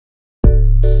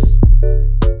What's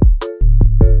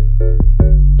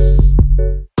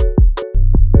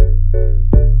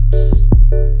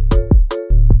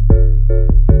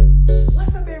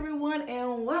up, everyone,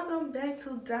 and welcome back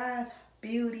to Dye's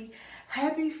Beauty.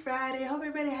 Happy Friday. Hope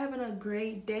everybody having a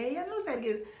great day. I noticed I had to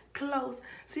get close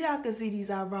so y'all can see these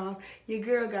eyebrows. Your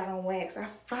girl got on wax. I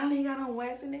finally got on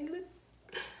wax and they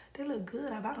look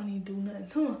good. I about don't need to do nothing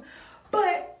to them.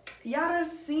 But y'all done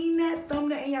seen that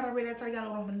thumbnail and y'all already tell y'all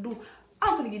what I'm gonna do.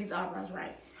 I'm gonna get these eyebrows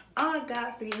right. I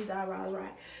got to get these eyebrows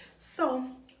right. So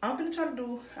I'm gonna try to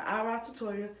do an eyebrow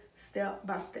tutorial step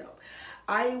by step.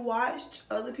 I watched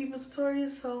other people's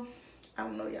tutorials, so I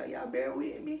don't know, y'all bear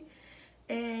with me.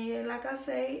 And like I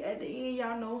say, at the end,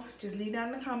 y'all know, just leave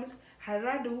down in the comments, how did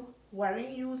I do, what I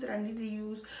didn't use that I need to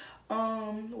use,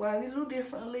 what I need to do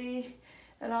differently,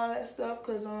 and all that stuff,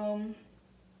 because I'm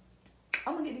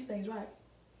gonna get these things right.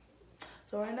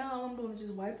 So right now, all I'm doing is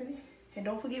just wiping it. And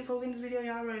don't forget, before we end this video,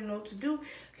 y'all already know what to do.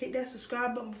 Hit that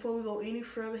subscribe button before we go any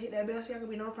further. Hit that bell so y'all can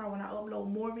be notified when I upload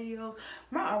more videos.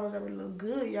 My eyebrows already look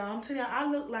good, y'all. I'm telling y'all, I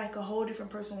look like a whole different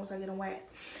person once I get them waxed.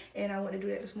 And I went to do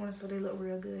that this morning, so they look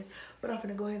real good. But I'm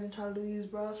gonna go ahead and try to do these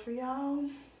brows for y'all.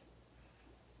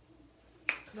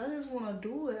 Because I just want to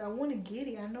do it. I want to get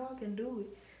it. I know I can do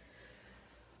it.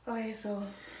 Okay, so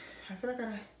I feel like I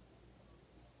gotta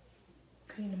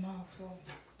clean them off. So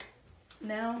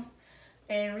now...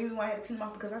 And the reason why I had to clean them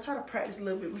off because I try to practice a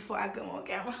little bit before I come on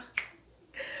camera.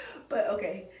 But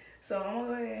okay, so I'm gonna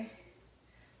go ahead and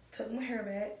tuck my hair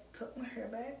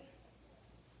back.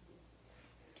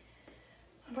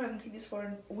 I'm probably gonna keep this for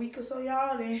a week or so,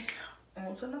 y'all. Then I'm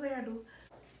on to another hairdo.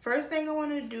 First thing I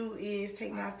wanna do is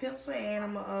take my pencil and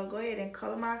I'm gonna go ahead and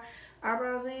color my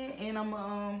eyebrows in, and I'm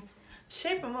gonna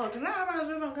shape them up. Cause my eyebrows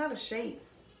really don't got a shape.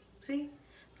 See?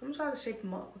 So I'm gonna try to shape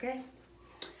them up, okay?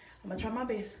 I'm gonna try my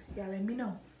best. Y'all let me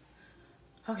know.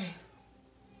 Okay.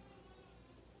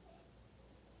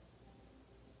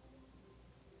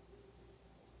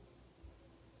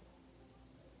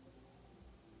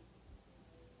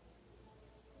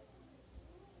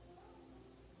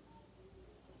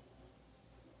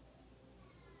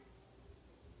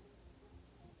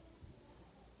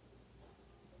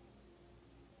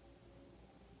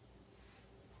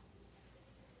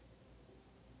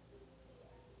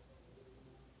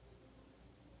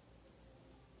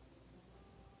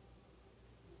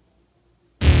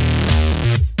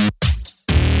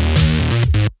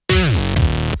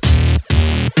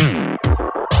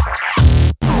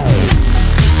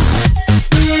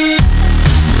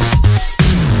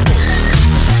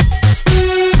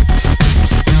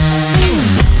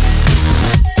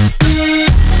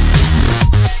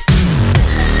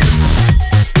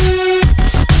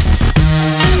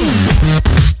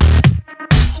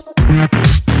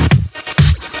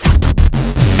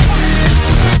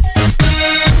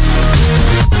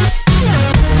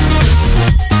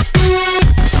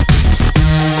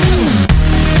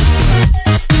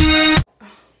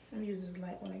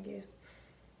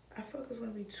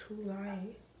 Too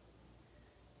light,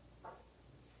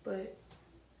 but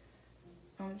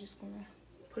I'm just gonna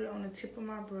put it on the tip of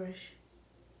my brush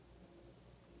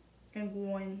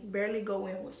and barely go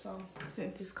in with some,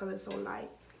 since this color is so light.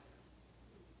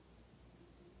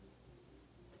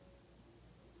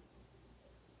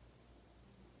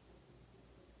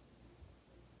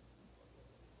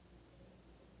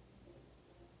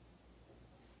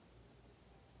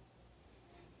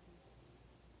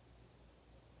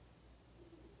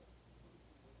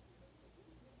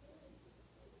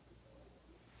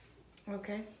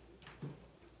 Okay,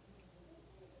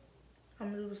 I'm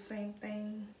gonna do the same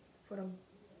thing for the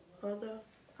other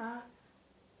eye.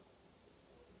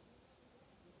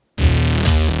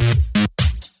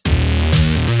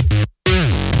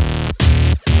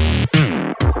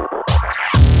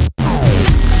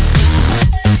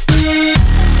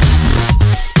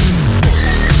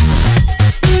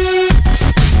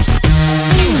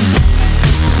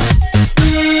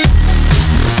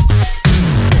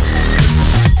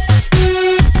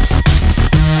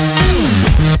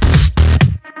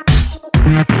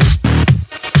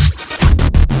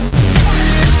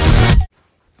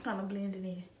 Kind of blend it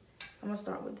in. I'm gonna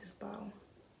start with this bottom.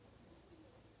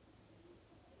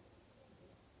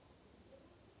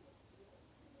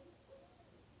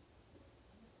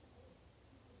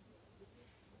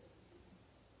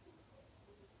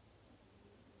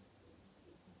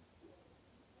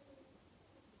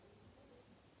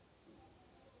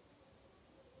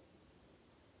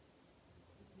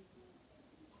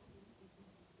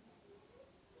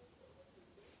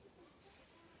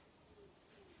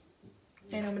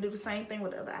 And I'm gonna do the same thing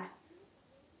with the other eye.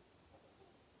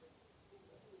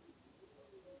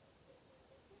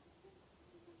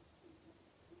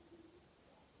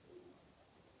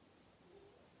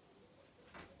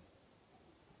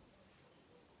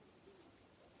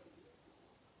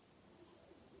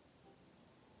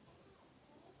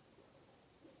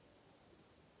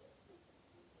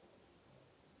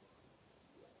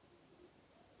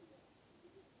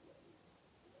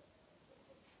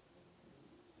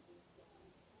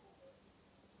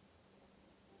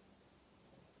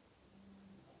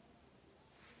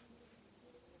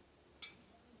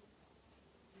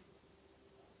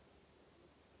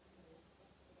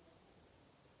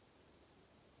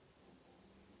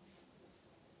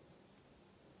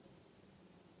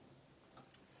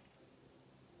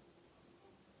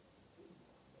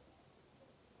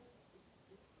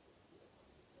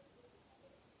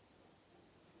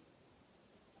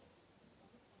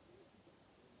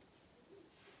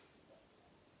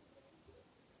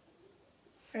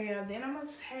 Okay, y'all, then I'm gonna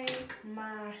take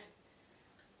my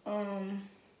what I'm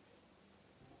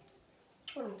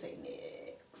gonna take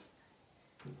next?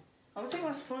 I'm gonna take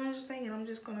my sponge thing and I'm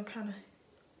just gonna kind of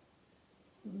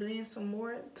blend some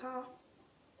more at the top.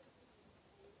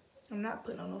 I'm not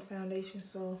putting on no foundation,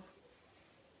 so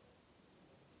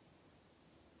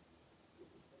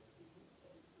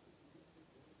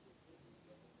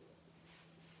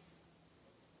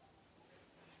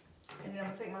and then I'm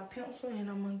gonna take my pencil and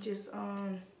I'm gonna just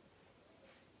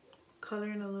color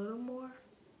in a little more.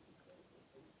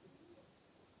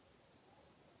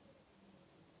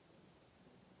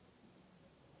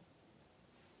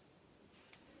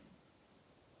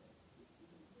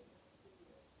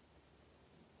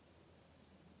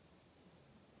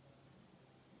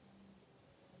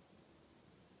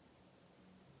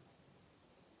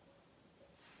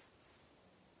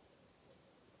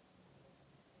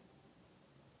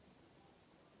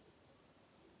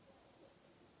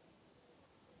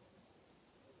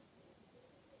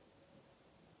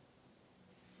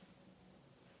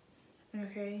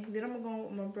 Okay, then I'm gonna go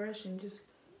with my brush and just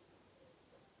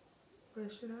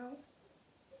brush it out.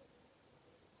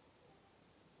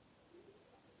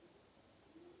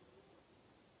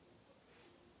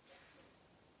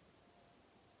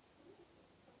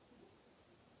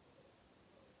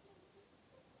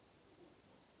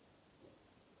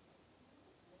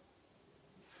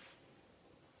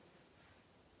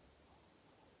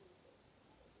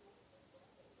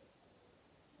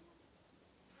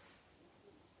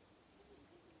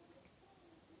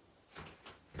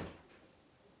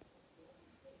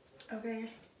 Okay.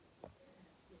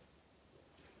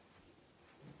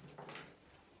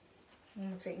 I'm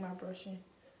gonna take my brush and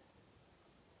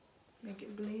make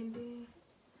it blend in.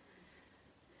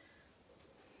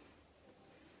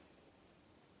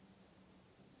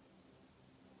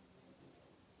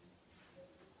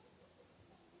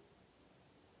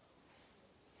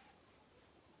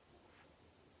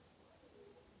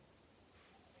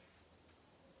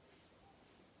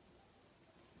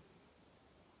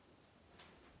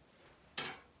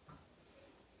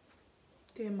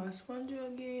 Then my sponge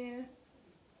again.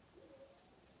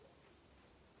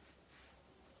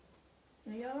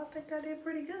 And y'all, I think I did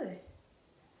pretty good.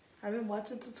 I've been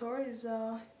watching tutorials,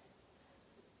 y'all.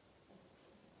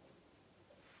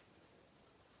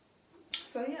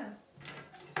 So yeah,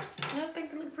 I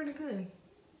think it looked pretty good.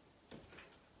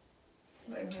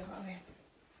 Let me go there.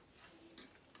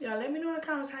 Y'all, let me know in the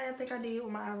comments how y'all think I did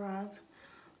with my eyebrows.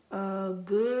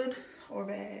 Good or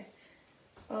bad.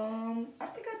 I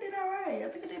think I did alright. I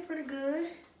think I did pretty good.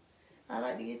 I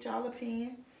like to get y'all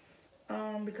opinion.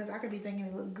 Because I could be thinking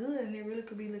it looked good and it really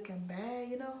could be looking bad,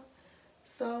 you know.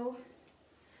 So,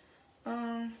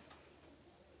 yeah,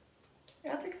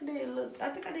 I think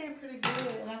I did pretty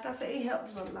good. And like I said, it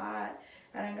helps a lot.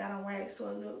 I done got a wax, so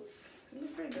it looks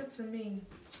pretty good to me.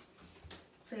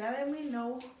 So y'all let me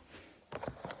know.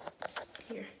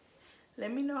 Here,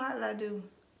 let me know how did I do.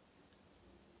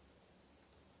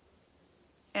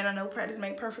 And I know practice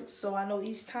make perfect, so I know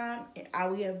each time I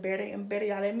will get better and better.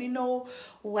 Y'all let me know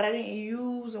what I didn't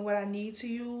use and what I need to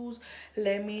use.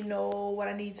 Let me know what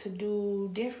I need to do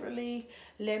differently.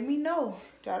 Let me know.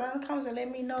 Y'all down in the comments and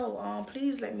let me know.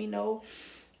 Please let me know.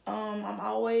 I'm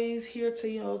always here to,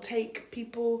 you know, take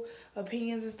people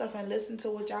opinions and stuff and listen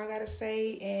to what y'all gotta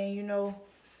say and, you know,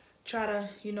 try to,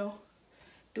 you know,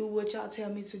 do what y'all tell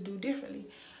me to do differently.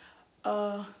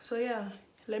 So yeah,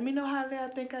 let me know how I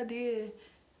think I did.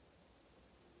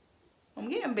 I'm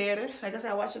getting better. Like I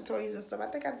said, I watch tutorials and stuff. I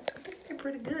think I did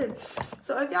pretty good.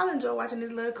 So if y'all enjoy watching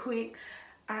this little quick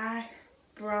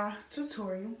eyebrow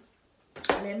tutorial,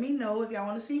 let me know if y'all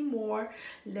want to see more.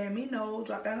 Let me know.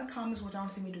 Drop down in the comments what y'all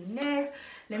want to see me do next.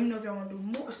 Let me know if y'all want to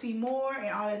do more, see more, and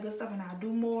all that good stuff, and I'll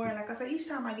do more. And like I said, each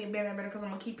time I get better and better because I'm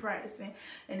gonna keep practicing,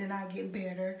 and then I get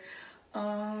better.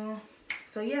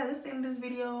 So yeah, that's the end of this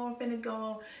video. I'm finna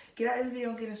go get out of this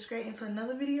video and get straight into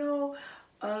another video.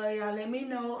 Y'all let me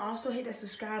know. Also hit that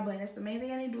subscribe button. That's the main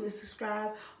thing I need to do is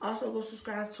subscribe. Also go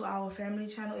subscribe to our family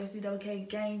channel, SDWK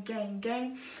Gang Gang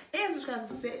Gang. And subscribe to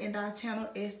Set and Die channel,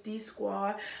 SD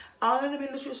Squad. All of them in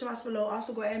the description box below.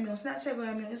 Also go add me on Snapchat, go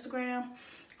add me on Instagram.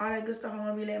 All that good stuff. I'm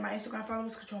gonna be letting my Instagram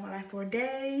followers control my life for a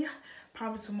day.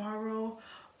 Probably tomorrow.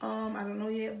 I don't know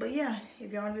yet. But yeah,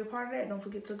 if y'all want to be a part of that, don't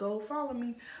forget to go follow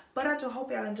me. But I just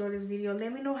hope y'all enjoyed this video.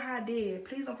 Let me know how I did.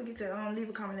 Please don't forget to leave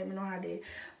a comment. Let me know how I did.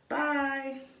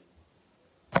 Bye.